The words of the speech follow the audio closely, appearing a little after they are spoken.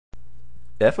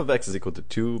f of x is equal to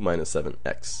 2 minus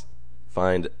 7x.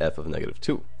 Find f of negative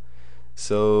 2.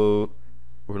 So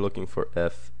we're looking for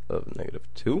f of negative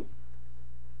 2.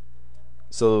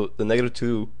 So the negative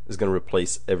 2 is going to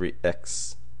replace every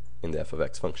x in the f of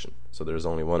x function. So there's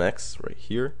only one x right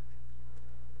here.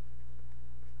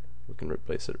 We can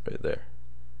replace it right there.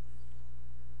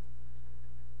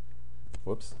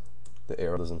 Whoops. The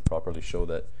arrow doesn't properly show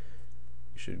that.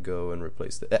 You should go and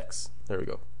replace the x. There we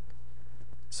go.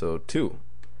 So 2.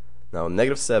 Now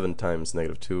negative 7 times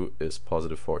negative 2 is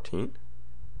positive 14.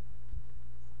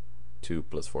 2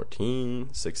 plus 14,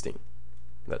 16.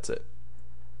 That's it.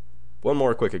 One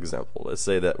more quick example. Let's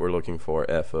say that we're looking for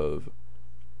f of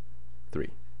 3.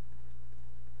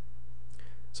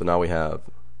 So now we have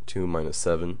 2 minus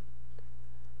 7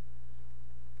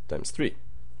 times 3,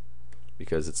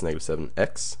 because it's negative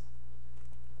 7x,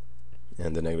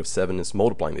 and the negative 7 is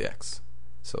multiplying the x.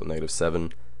 So negative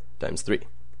 7 times 3.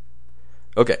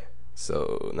 Okay,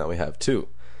 so now we have 2.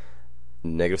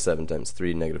 Negative 7 times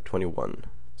 3, negative 21.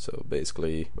 So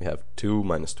basically we have 2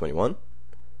 minus 21.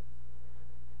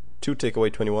 2 take away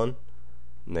 21,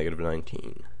 negative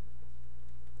 19.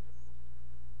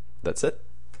 That's it.